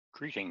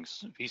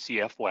Greetings,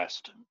 VCF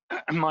West.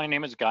 My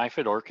name is Guy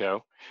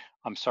Fedorkow.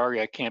 I'm sorry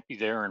I can't be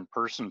there in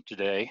person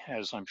today,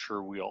 as I'm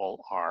sure we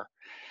all are.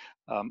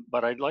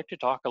 But I'd like to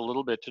talk a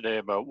little bit today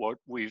about what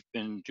we've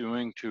been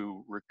doing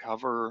to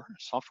recover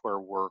software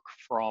work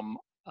from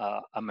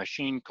a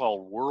machine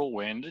called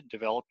Whirlwind,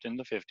 developed in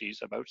the 50s,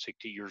 about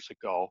 60 years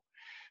ago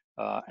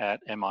at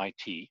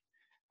MIT.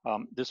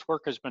 This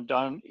work has been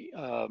done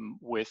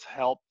with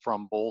help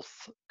from both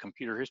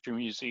Computer History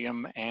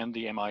Museum and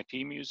the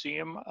MIT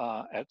Museum.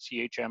 At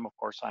CHM, of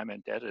course, I'm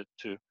indebted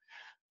to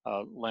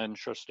Len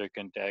Shustak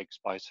and Dag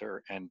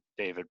Spicer and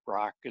David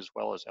Brock, as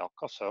well as Al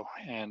Cosso.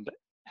 And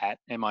at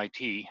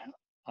MIT,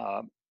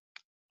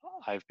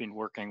 I've been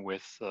working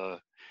with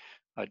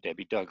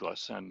Debbie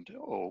Douglas, and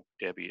oh,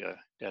 Debbie, a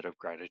debt of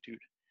gratitude.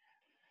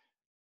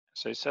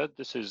 As I said,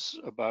 this is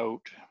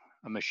about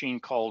a machine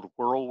called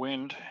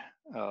Whirlwind.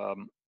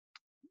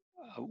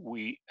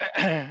 We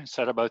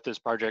set about this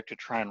project to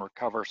try and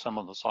recover some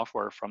of the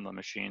software from the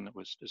machine that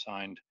was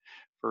designed,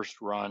 first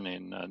run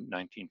in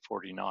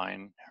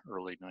 1949,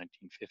 early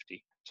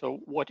 1950. So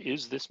what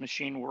is this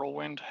machine,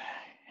 Whirlwind?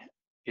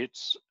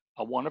 It's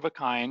a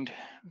one-of-a-kind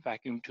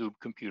vacuum tube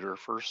computer.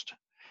 First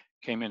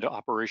came into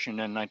operation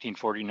in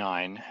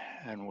 1949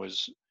 and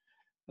was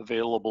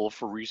available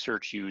for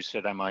research use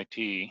at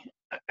MIT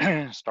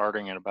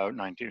starting in about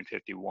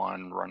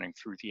 1951, running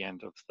through the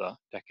end of the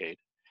decade.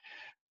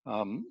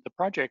 The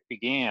project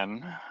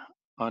began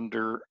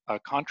under a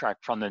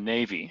contract from the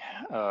Navy.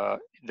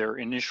 Their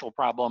initial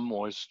problem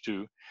was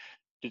to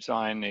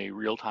design a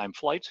real-time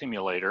flight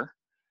simulator,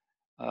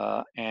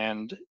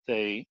 and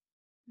they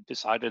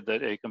decided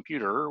that a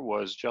computer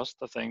was just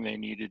the thing they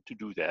needed to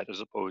do that,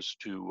 as opposed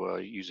to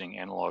using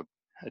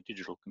a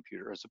digital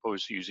computer, as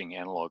opposed to using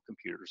analog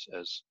computers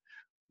as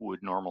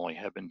would normally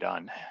have been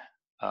done.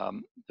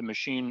 The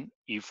machine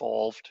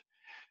evolved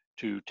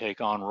to take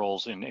on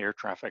roles in air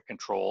traffic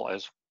control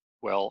as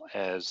well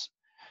as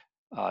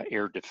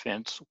air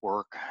defense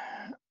work,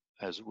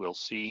 as we'll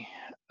see.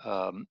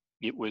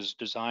 It was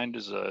designed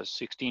as a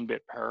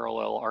 16-bit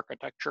parallel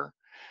architecture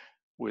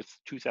with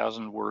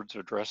 2,000 words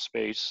of address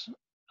space.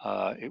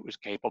 It was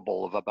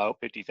capable of about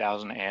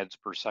 50,000 ads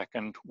per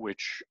second,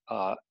 which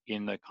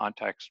in the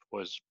context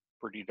was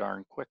pretty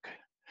darn quick.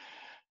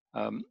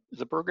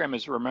 The program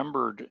is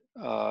remembered,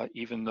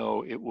 even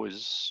though it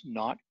was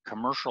not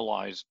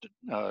commercialized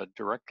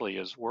directly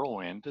as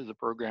Whirlwind. The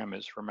program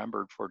is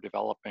remembered for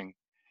developing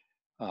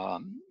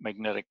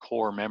magnetic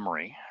core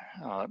memory.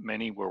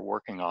 Many were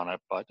working on it,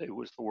 but it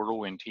was the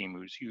Whirlwind team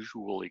who's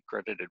usually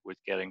credited with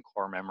getting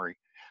core memory,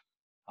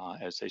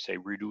 as they say,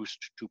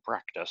 reduced to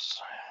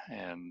practice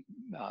and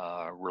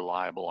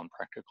reliable and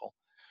practical.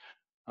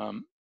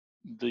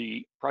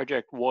 The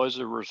project was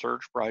a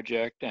research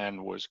project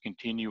and was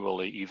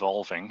continually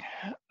evolving.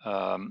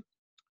 By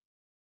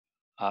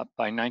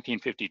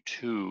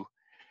 1952,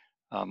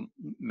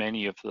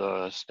 many of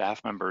the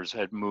staff members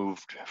had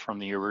moved from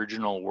the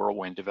original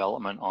Whirlwind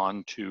development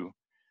on to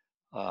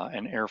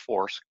an Air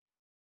Force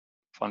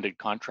funded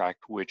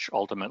contract, which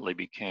ultimately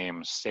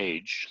became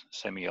SAGE,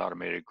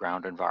 Semi-Automated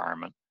Ground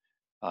Environment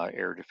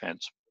Air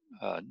Defense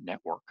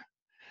Network.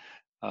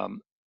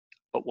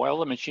 But while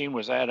the machine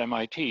was at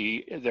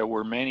MIT, there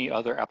were many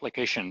other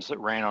applications that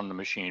ran on the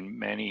machine,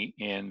 many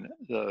in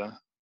the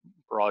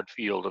broad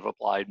field of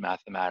applied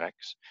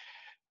mathematics.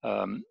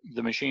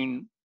 The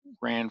machine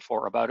ran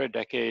for about a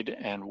decade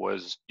and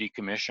was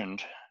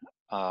decommissioned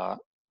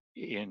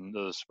in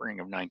the spring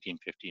of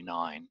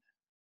 1959.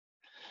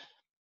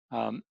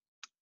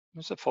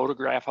 There's a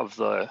photograph of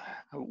the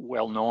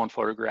well-known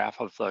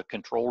photograph of the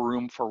control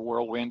room for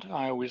Whirlwind.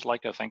 I always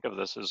like to think of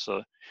this as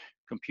a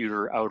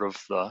computer out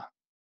of the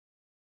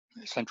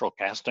central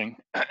casting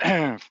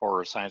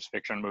for a science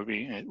fiction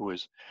movie. It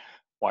was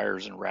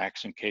wires and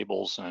racks and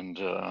cables and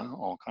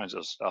all kinds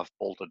of stuff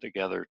bolted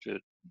together to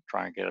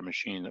try and get a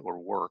machine that would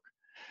work.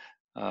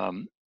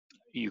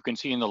 You can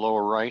see in the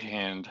lower right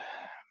hand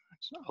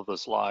of the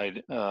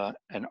slide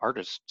an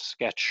artist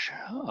sketch,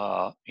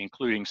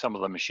 including some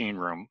of the machine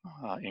room,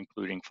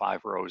 including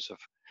 5 rows of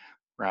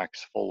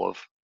racks full of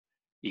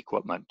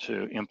equipment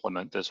to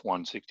implement this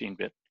one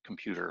 16-bit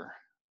computer.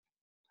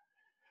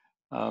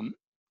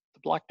 The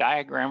block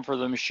diagram for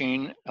the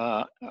machine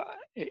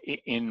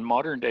in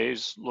modern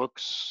days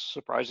looks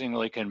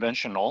surprisingly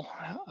conventional.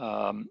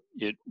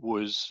 It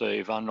was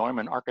a von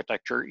Neumann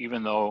architecture,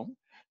 even though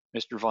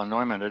Mr. von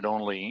Neumann had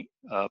only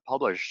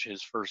published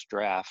his first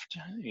draft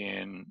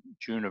in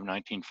June of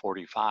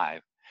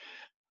 1945.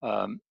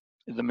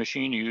 The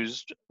machine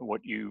used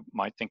what you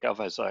might think of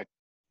as a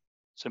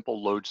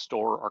simple load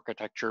store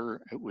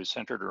architecture. It was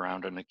centered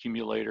around an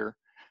accumulator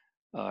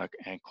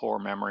and core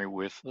memory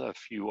with a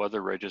few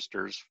other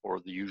registers for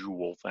the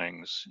usual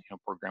things,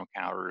 program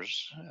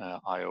counters,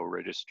 I/O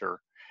register.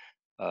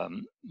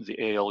 The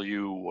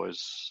ALU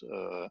was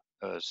a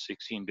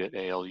 16-bit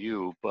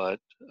ALU, but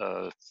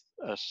a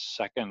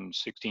second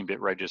 16-bit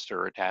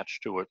register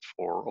attached to it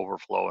for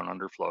overflow and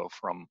underflow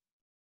from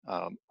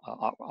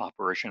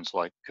operations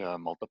like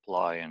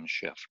multiply and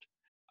shift.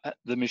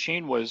 The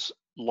machine was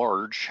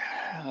large.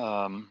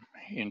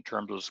 in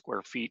terms of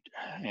square feet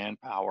and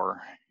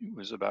power. It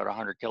was about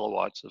 100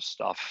 kilowatts of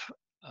stuff.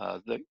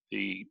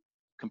 The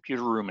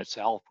computer room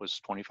itself was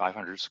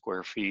 2,500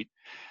 square feet,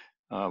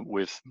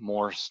 with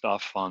more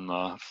stuff on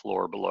the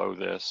floor below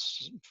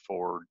this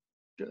for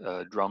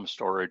drum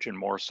storage and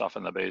more stuff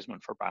in the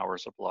basement for power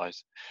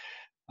supplies.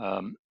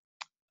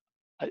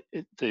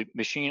 The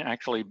machine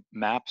actually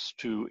maps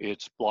to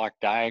its block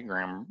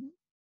diagram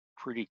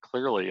pretty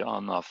clearly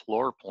on the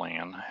floor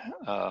plan.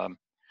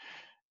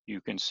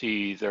 You can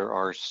see there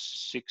are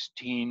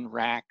 16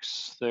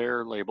 racks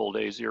there labeled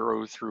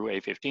A0 through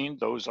A15.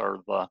 Those are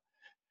the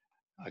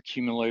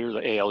accumulator,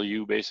 the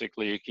ALU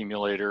basically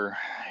accumulator,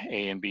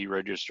 A and B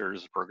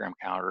registers, program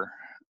counter.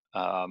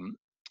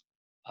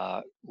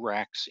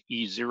 Racks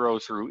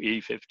E0 through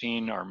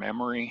E15 are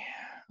memory,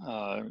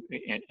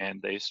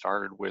 and they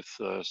started with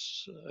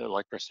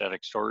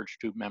electrostatic storage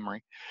tube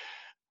memory.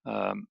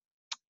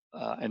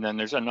 And then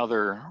there's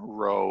another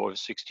row of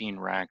 16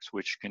 racks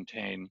which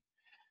contain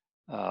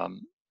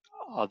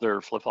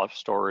other flip-flop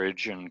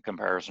storage and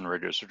comparison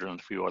registers and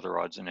a few other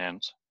odds and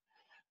ends.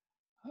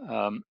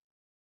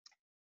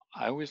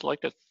 I always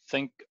like to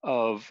think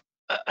of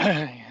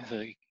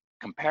the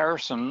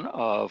comparison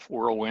of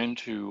Whirlwind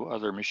to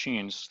other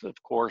machines.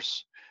 Of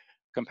course,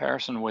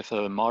 comparison with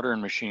a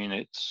modern machine,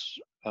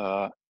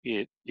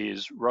 it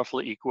is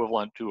roughly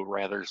equivalent to a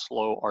rather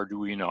slow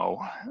Arduino.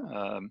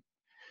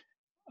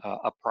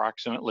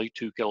 Approximately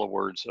 2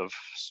 kilowords of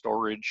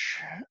storage.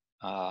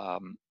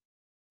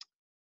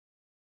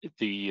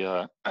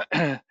 The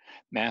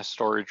mass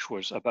storage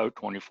was about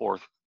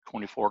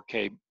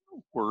 24K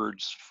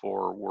words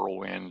for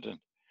Whirlwind,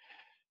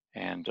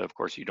 and of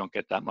course you don't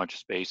get that much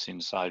space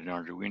inside an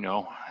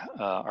Arduino.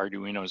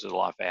 Arduino is a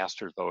lot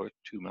faster though,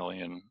 2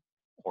 million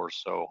or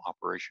so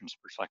operations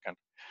per second.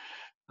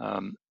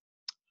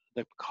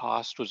 The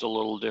cost was a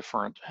little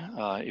different.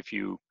 If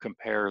you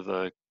compare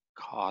the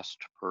cost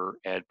per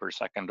ed per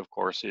second, of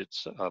course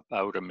it's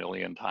about 1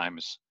 million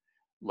times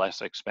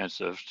less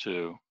expensive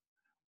to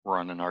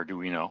run an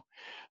Arduino.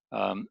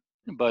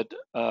 But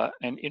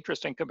an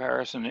interesting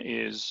comparison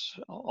is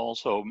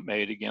also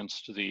made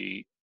against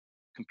the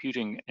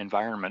computing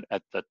environment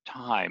at the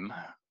time.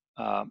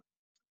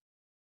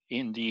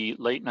 In the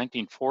late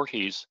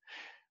 1940s,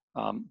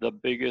 the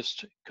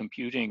biggest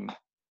computing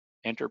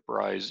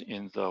enterprise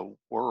in the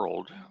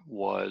world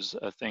was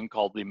a thing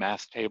called the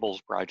Math Tables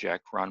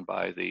Project run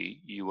by the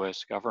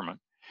US government,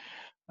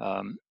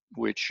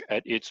 which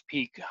at its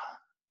peak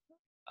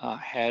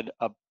had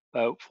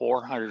about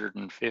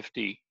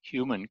 450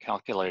 human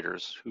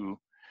calculators who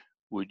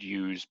would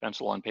use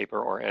pencil and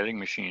paper or adding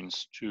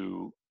machines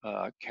to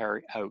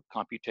carry out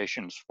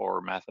computations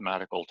for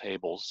mathematical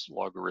tables,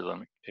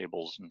 logarithmic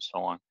tables, and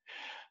so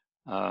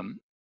on.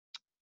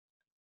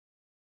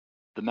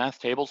 The Math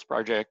Tables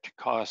Project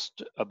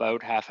cost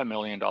about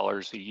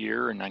 $500,000 a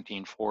year in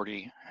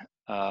 1940,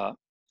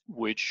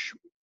 which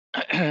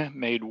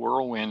made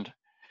Whirlwind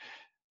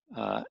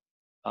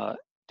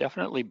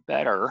definitely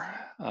better,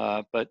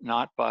 but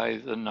not by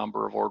the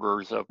number of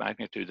orders of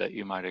magnitude that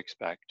you might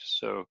expect.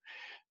 So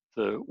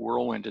the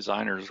Whirlwind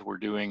designers were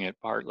doing it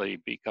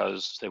partly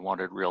because they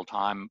wanted real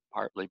time,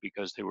 partly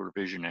because they were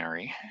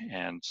visionary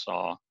and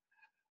saw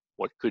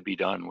what could be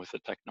done with the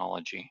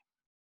technology.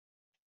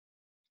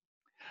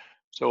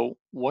 So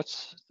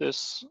what's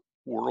this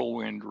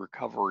Whirlwind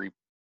recovery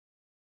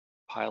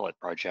pilot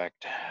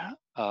project?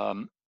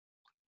 The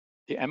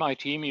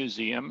MIT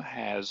Museum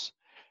has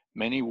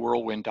many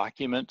Whirlwind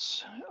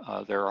documents.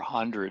 There are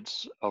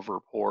hundreds of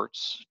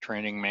reports,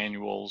 training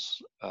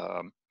manuals,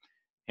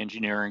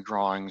 engineering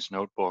drawings,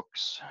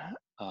 notebooks.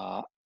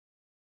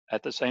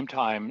 At the same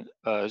time,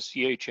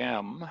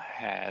 CHM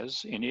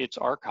has in its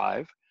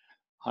archive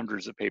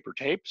hundreds of paper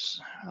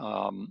tapes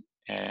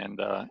and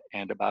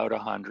about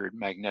 100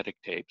 magnetic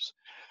tapes.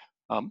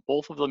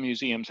 Both of the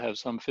museums have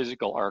some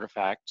physical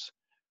artifacts,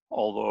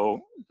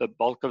 although the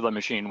bulk of the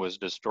machine was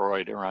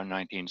destroyed around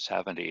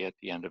 1970 at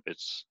the end of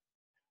its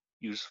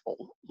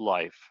useful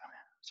life,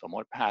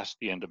 somewhat past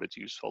the end of its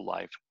useful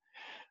life.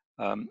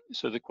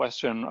 So the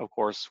question, of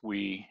course,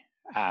 we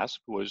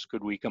asked was,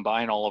 could we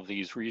combine all of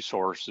these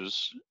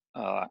resources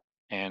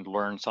and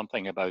learn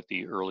something about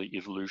the early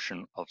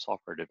evolution of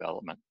software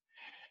development?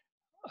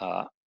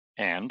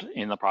 And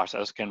in the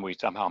process, can we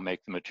somehow make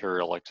the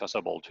material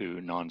accessible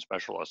to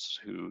non-specialists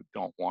who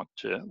don't want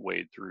to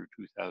wade through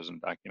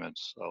 2,000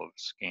 documents of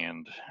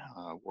scanned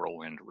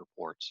Whirlwind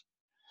reports?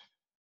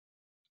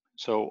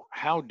 So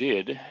how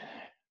did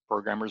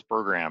programmers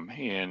program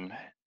in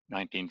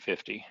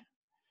 1950?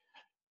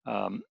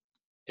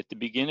 At the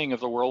beginning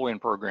of the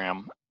Whirlwind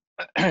program,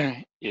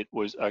 it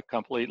was a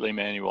completely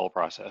manual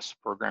process.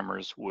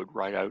 Programmers would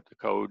write out the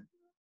code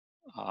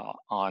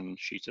on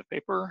sheets of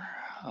paper,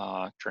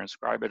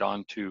 transcribe it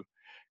onto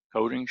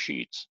coding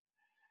sheets.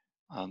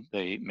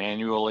 They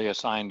manually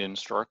assigned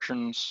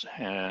instructions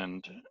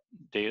and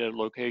data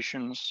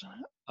locations.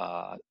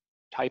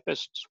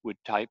 Typists would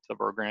type the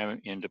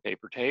program into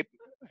paper tape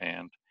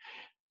and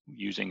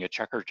using a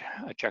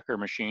checker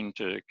machine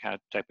to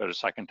type it a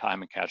second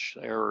time and catch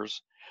the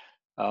errors.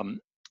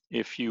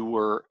 If you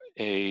were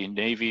a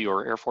Navy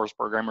or Air Force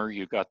programmer,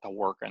 you got to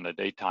work in the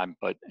daytime,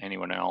 but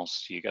anyone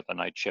else, you get the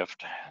night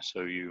shift.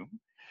 So you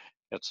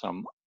get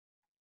some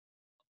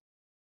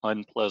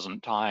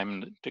unpleasant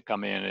time to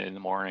come in the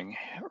morning,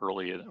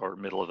 early or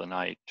middle of the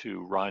night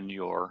to run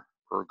your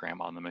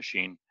program on the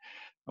machine.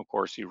 Of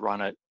course, you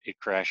run it, it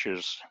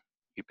crashes,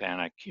 you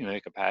panic, you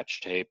make a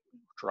patch tape,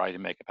 try to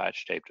make a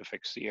patch tape to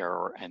fix the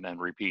error, and then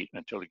repeat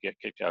until you get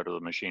kicked out of the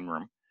machine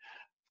room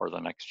for the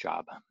next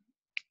job.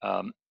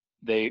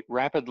 They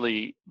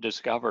rapidly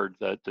discovered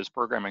that this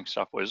programming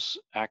stuff was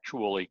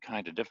actually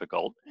kind of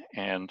difficult,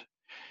 and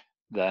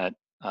that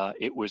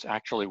it was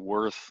actually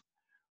worth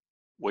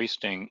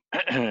wasting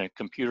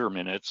computer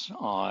minutes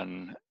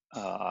on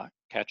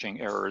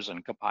catching errors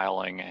and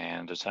compiling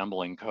and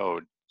assembling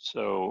code.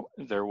 So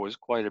there was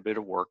quite a bit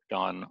of work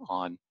done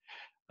on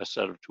a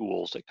set of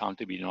tools that come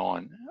to be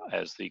known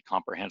as the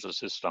comprehensive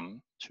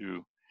system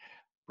to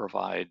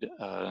provide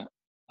a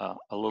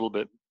little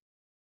bit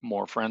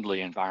more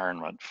friendly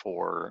environment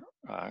for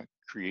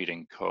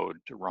creating code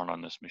to run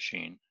on this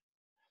machine.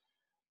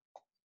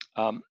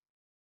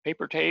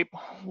 Paper tape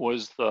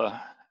was the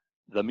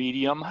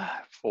medium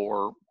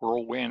for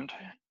Whirlwind.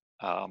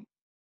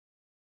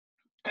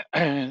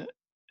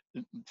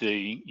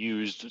 They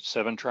used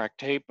 7-track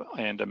tape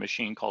and a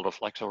machine called a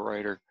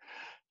flexowriter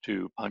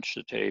to punch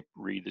the tape,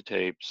 read the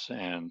tapes,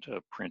 and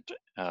print,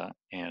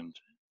 and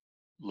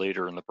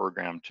later in the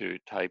program to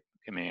type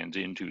commands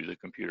into the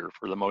computer.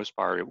 For the most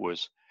part, it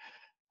was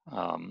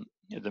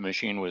the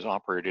machine was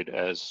operated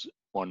as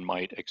one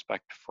might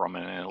expect from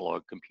an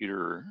analog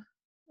computer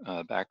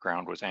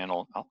background, was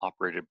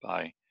operated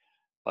by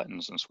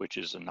buttons and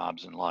switches and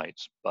knobs and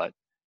lights, but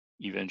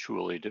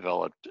eventually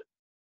developed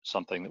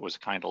something that was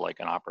kind of like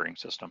an operating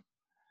system.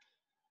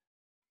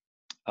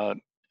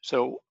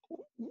 So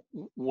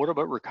what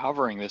about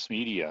recovering this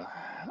media?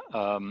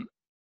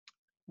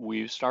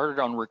 We've started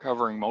on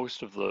recovering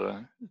most of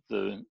the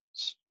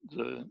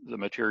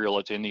material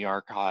that's in the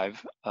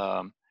archive.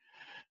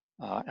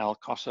 Al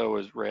Cosso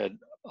has read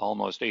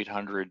almost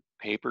 800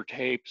 paper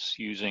tapes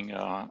using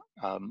a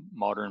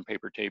modern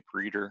paper tape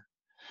reader,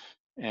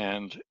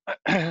 and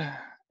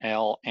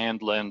Al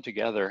and Len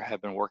together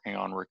have been working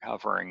on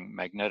recovering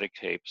magnetic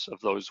tapes. Of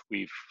those,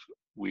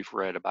 we've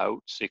read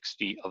about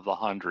 60 of the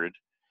 100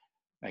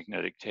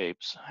 magnetic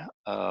tapes.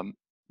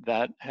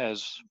 That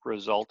has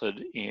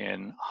resulted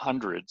in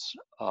hundreds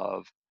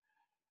of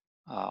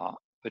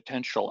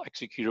potential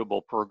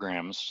executable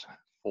programs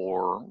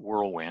for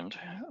Whirlwind.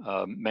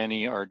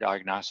 Many are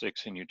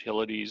diagnostics and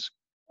utilities.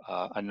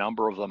 A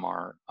number of them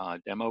are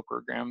demo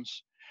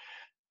programs.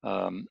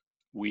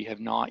 We have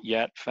not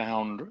yet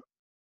found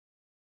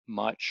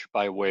much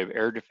by way of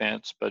air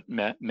defense, but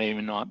may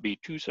not be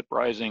too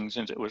surprising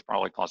since it was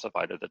probably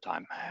classified at the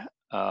time.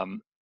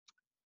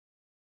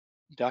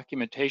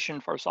 Documentation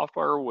for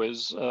software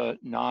was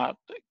not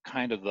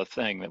kind of the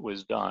thing that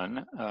was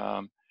done.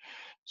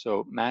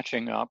 So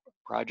matching up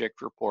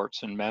project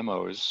reports and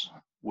memos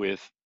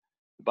with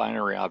the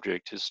binary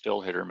object is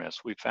still hit or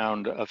miss. We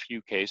found a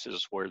few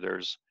cases where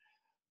there's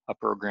a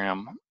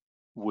program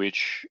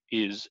which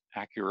is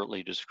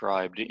accurately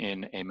described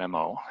in a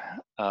memo,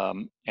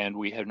 and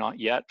we have not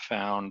yet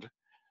found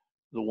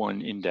the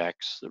one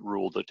index that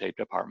ruled the tape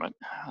department.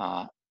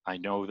 I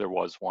know there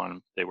was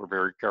one. They were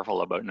very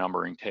careful about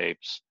numbering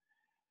tapes,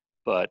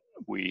 but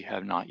we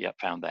have not yet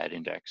found that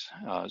index.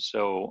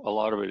 So a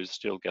lot of it is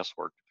still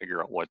guesswork to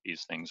figure out what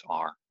these things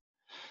are.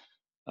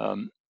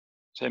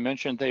 So I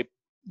mentioned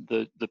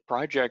the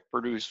project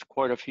produced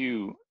quite a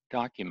few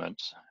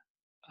documents.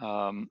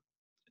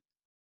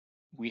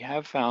 We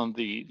have found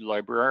the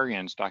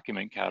librarian's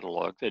document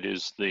catalog, that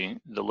is the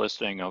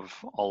listing of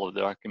all of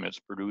the documents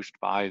produced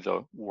by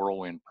the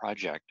Whirlwind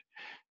project,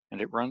 and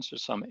it runs to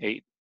some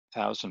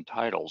 8,000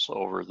 titles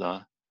over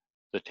the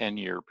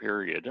 10-year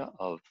period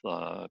of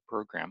the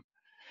program.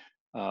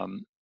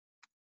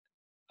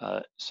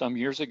 Some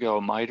years ago,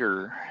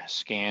 MITRE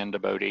scanned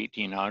about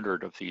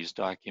 1,800 of these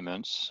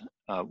documents,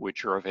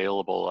 which are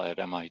available at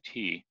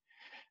MIT,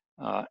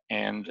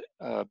 and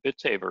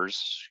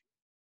BitSavers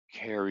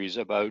carries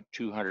about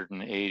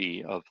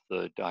 280 of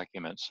the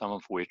documents, some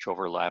of which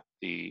overlap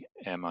the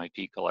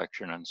MIT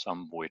collection and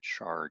some of which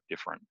are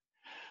different.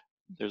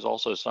 There's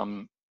also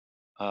some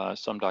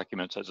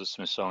documents at the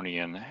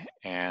Smithsonian,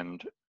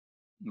 and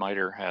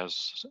MITRE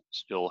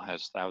still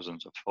has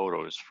thousands of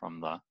photos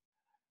from the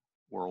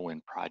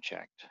Whirlwind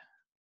project.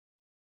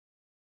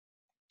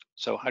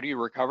 So how do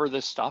you recover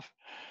this stuff?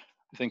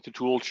 I think the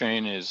tool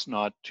chain is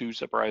not too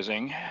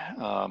surprising.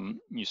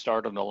 You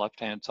start on the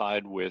left-hand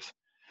side with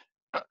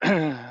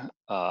an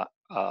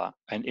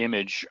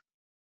image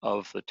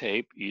of the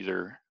tape,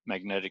 either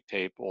magnetic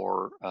tape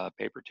or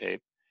paper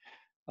tape.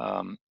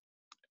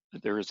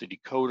 There is a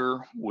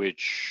decoder,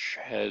 which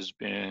has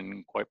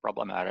been quite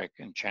problematic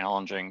and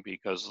challenging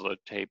because the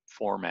tape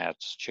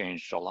formats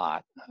changed a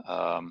lot.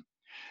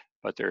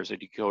 But there's a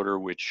decoder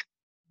which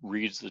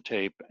reads the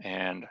tape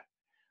and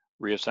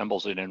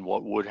reassembles it in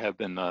what would have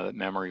been the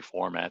memory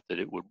format that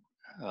it would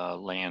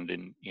land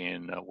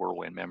in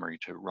Whirlwind memory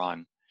to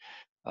run.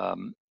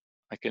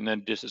 I can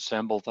then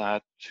disassemble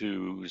that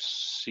to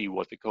see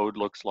what the code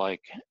looks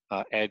like,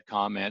 add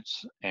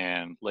comments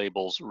and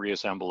labels,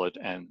 reassemble it,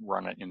 and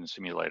run it in the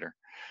simulator.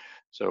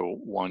 So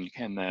one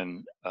can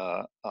then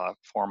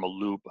form a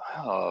loop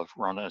of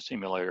run a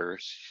simulator,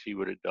 see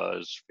what it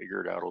does,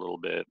 figure it out a little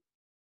bit,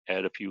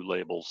 add a few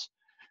labels,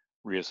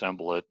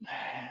 reassemble it,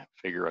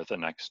 figure out the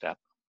next step.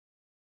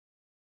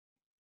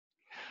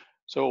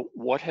 So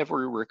what have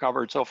we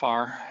recovered so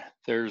far?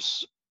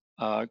 There's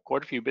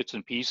quite a few bits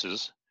and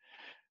pieces.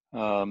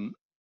 One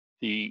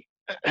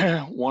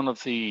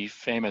of the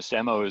famous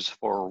demos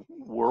for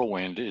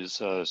Whirlwind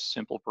is a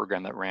simple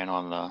program that ran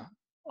on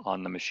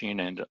the machine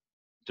and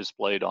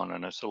displayed on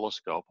an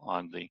oscilloscope,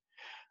 on the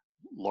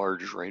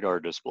large radar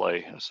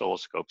display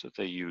oscilloscope that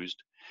they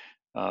used,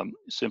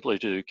 simply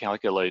to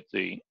calculate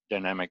the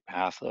dynamic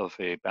path of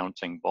a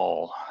bouncing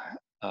ball.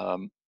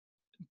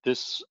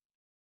 This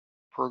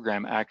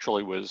program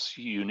actually was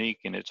unique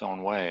in its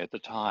own way at the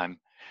time,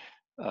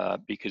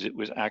 because it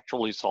was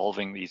actually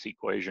solving these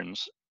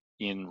equations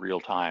in real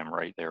time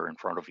right there in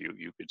front of you.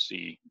 You could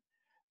see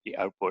the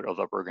output of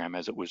the program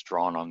as it was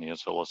drawn on the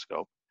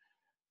oscilloscope.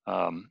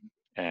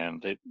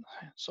 And it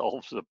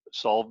solved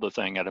the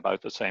thing at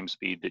about the same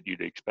speed that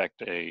you'd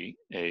expect an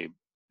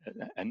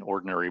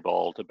ordinary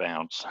ball to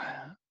bounce.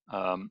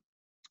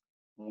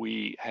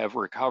 We have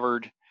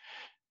recovered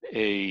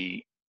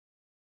a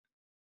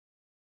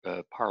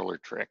parlor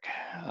trick.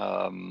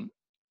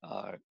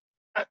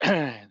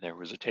 There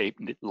was a tape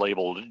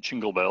labeled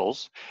Jingle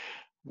Bells,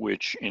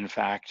 which in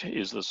fact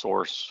is the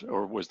source,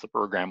 or was the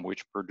program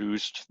which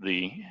produced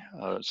the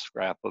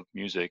scrap of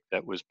music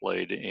that was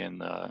played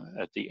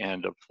at the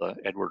end of the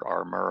Edward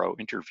R. Murrow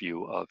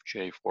interview of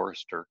Jay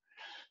Forrester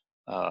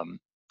in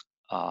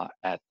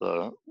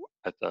the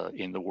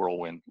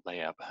Whirlwind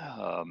lab.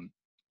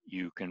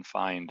 You can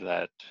find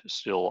that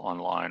still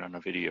online on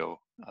a video.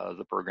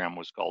 The program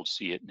was called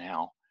See It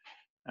Now,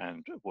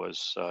 and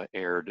was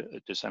aired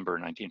December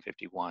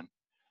 1951.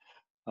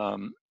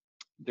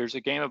 There's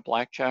a game of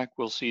blackjack.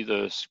 We'll see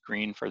the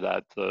screen for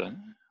that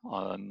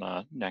on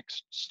the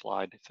next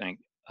slide, I think.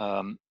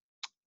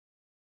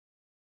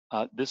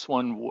 This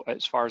one,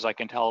 as far as I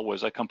can tell,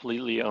 was a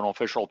completely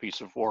unofficial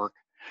piece of work.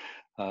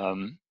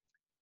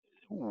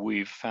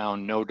 We've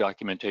found no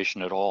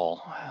documentation at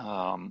all,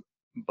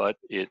 but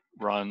it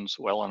runs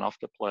well enough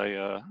to play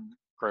a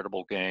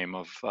credible game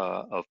of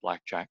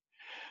blackjack.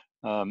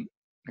 A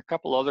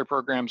couple other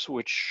programs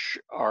which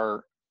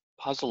are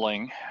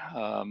puzzling.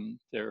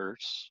 There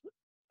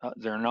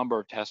are a number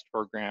of test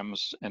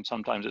programs, and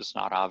sometimes it's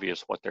not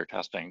obvious what they're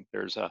testing.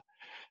 There's a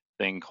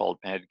thing called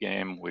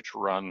PadGame, which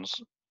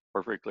runs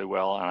perfectly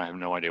well, and I have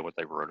no idea what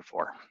they wrote it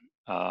for.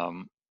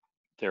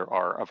 There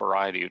are a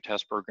variety of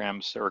test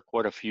programs. There are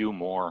quite a few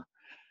more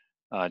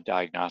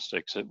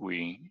diagnostics that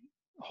we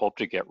hope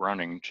to get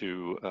running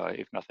to,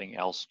 if nothing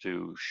else,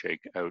 to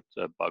shake out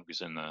the bugs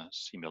in the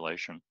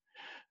simulation.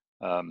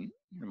 I'm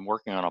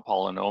working on a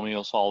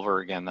polynomial solver.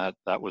 Again,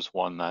 that was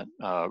one that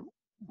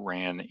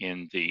ran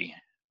in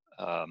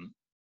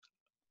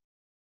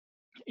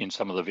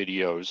some of the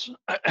videos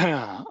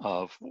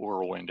of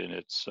Whirlwind in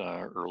its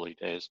early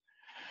days.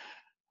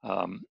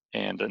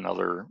 And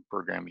another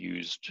program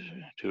used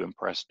to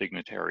impress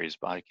dignitaries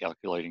by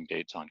calculating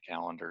dates on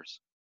calendars.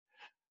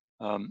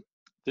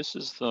 This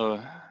is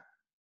the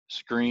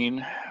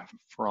screen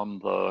from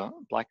the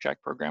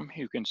blackjack program.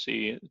 You can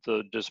see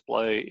the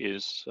display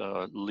is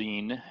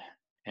lean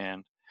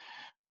and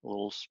a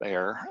little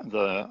spare.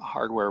 The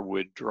hardware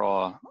would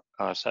draw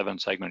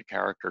 7-segment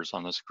characters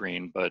on the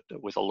screen, but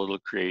with a little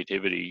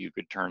creativity, you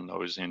could turn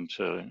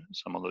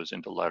some of those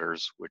into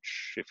letters,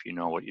 which if you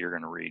know what you're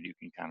going to read, you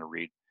can kind of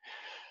read.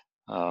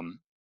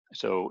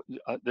 So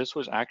this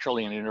was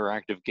actually an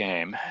interactive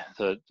game.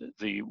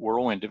 The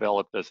Whirlwind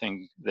developed a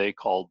thing they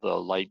called the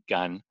light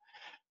gun.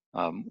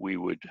 We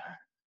would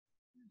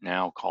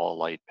now call a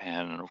light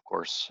pen, and of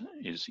course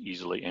is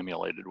easily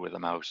emulated with a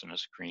mouse and a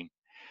screen.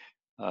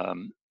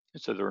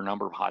 So there are a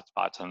number of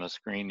hotspots on the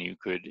screen. You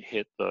could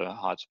hit the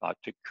hotspot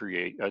to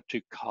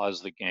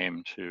cause the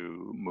game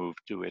to move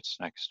to its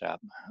next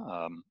step.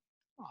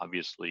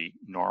 Obviously,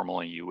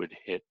 normally you would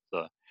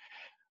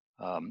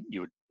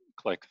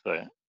click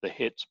the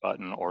hits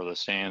button or the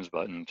stands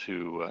button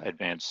to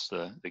advance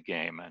the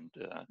game and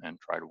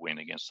try to win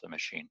against the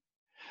machine.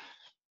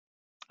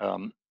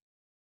 I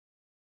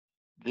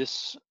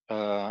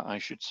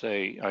should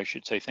say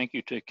thank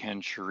you to Ken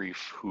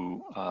Sharif,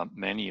 who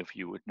many of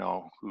you would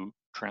know, who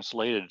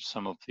translated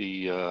some of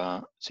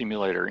the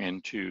simulator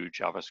into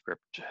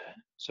JavaScript.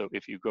 So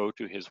if you go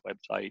to his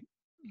website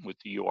with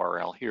the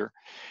URL here,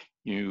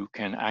 you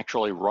can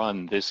actually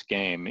run this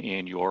game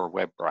in your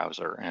web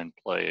browser and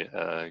play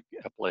a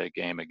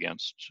game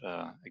against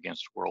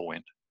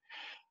Whirlwind.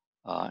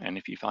 And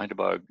if you find a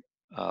bug,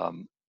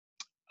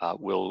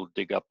 we'll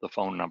dig up the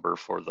phone number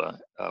for the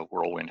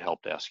Whirlwind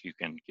help desk. You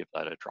can give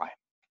that a try.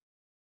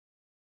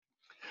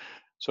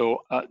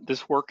 So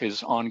this work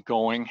is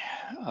ongoing.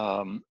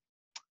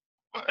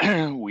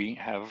 We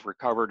have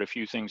recovered a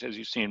few things. As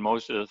you've seen,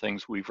 most of the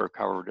things we've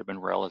recovered have been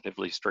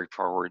relatively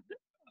straightforward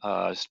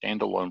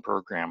standalone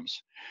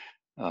programs,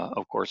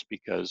 of course,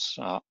 because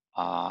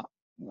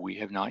we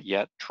have not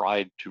yet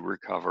tried to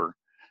recover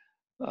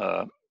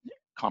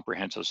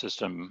comprehensive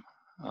system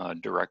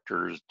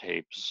directors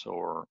tapes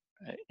or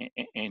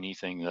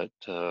anything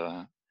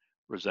that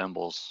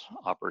resembles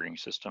operating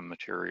system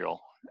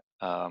material.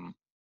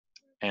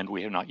 And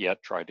we have not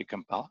yet tried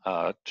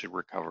to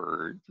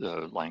recover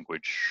the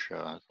language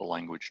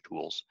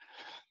tools.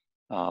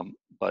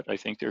 But I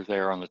think they're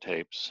there on the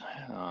tapes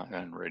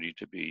and ready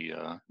to be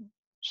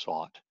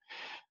sought.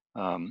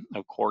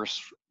 Of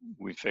course,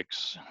 we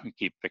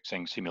keep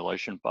fixing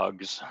simulation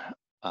bugs.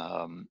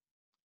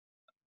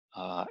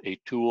 A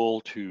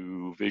tool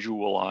to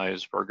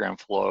visualize program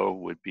flow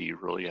would be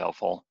really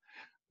helpful.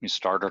 We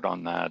started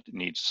on that. It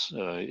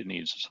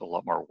needs a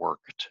lot more work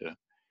to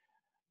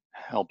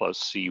help us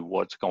see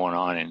what's going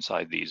on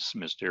inside these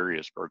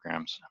mysterious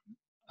programs.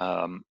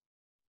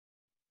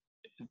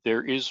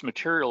 There is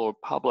material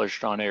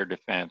published on air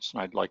defense,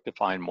 and I'd like to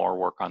find more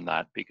work on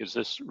that, because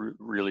this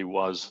really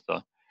was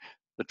the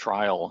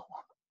trial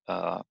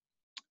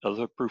of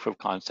the proof of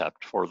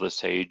concept for the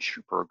SAGE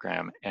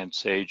program. And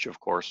SAGE, of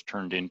course,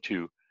 turned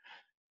into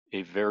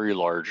a very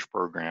large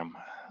program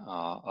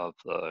of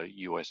the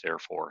US Air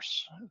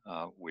Force,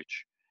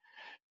 which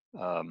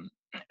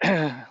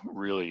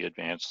really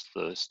advanced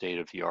the state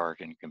of the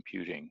art in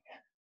computing.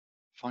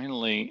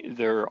 Finally,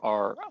 there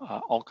are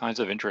all kinds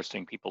of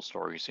interesting people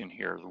stories in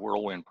here. The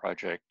Whirlwind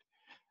project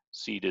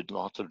seeded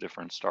lots of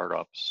different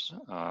startups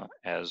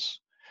as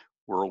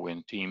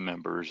Whirlwind team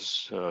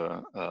members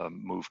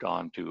moved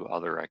on to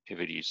other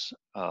activities.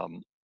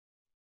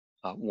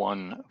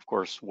 One, of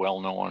course,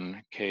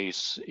 well-known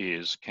case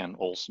is Ken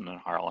Olson and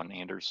Harlan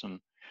Anderson.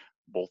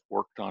 Both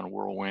worked on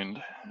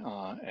Whirlwind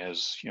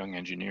as young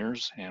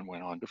engineers and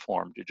went on to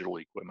form Digital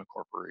Equipment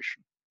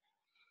Corporation.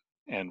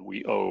 And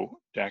we owe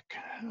DEC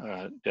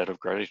a debt of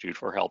gratitude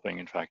for helping,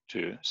 in fact,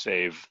 to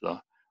save the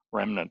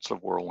remnants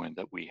of Whirlwind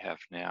that we have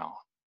now.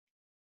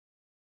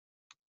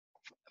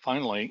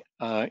 Finally,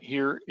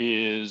 here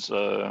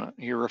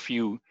are a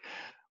few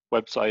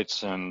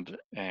websites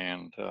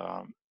and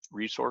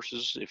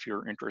resources if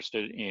you're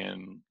interested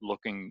in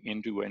looking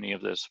into any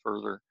of this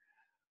further.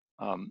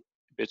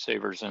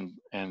 BitSavers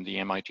and the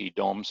MIT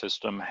DOME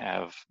system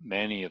have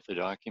many of the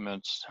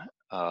documents.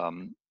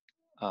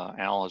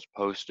 Al has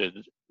posted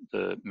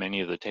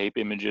many of the tape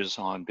images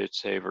on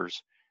BitSavers,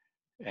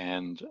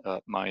 and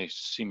my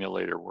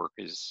simulator work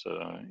is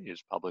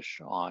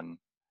published on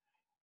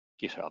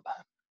GitHub.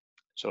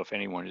 So if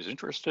anyone is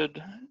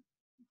interested,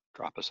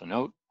 drop us a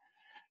note.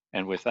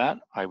 And with that,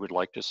 I would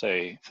like to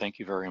say thank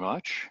you very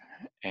much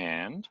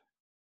and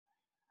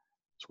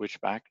switch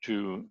back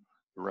to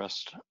the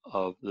rest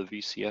of the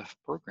VCF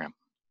program.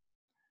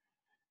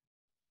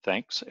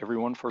 Thanks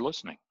everyone for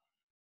listening.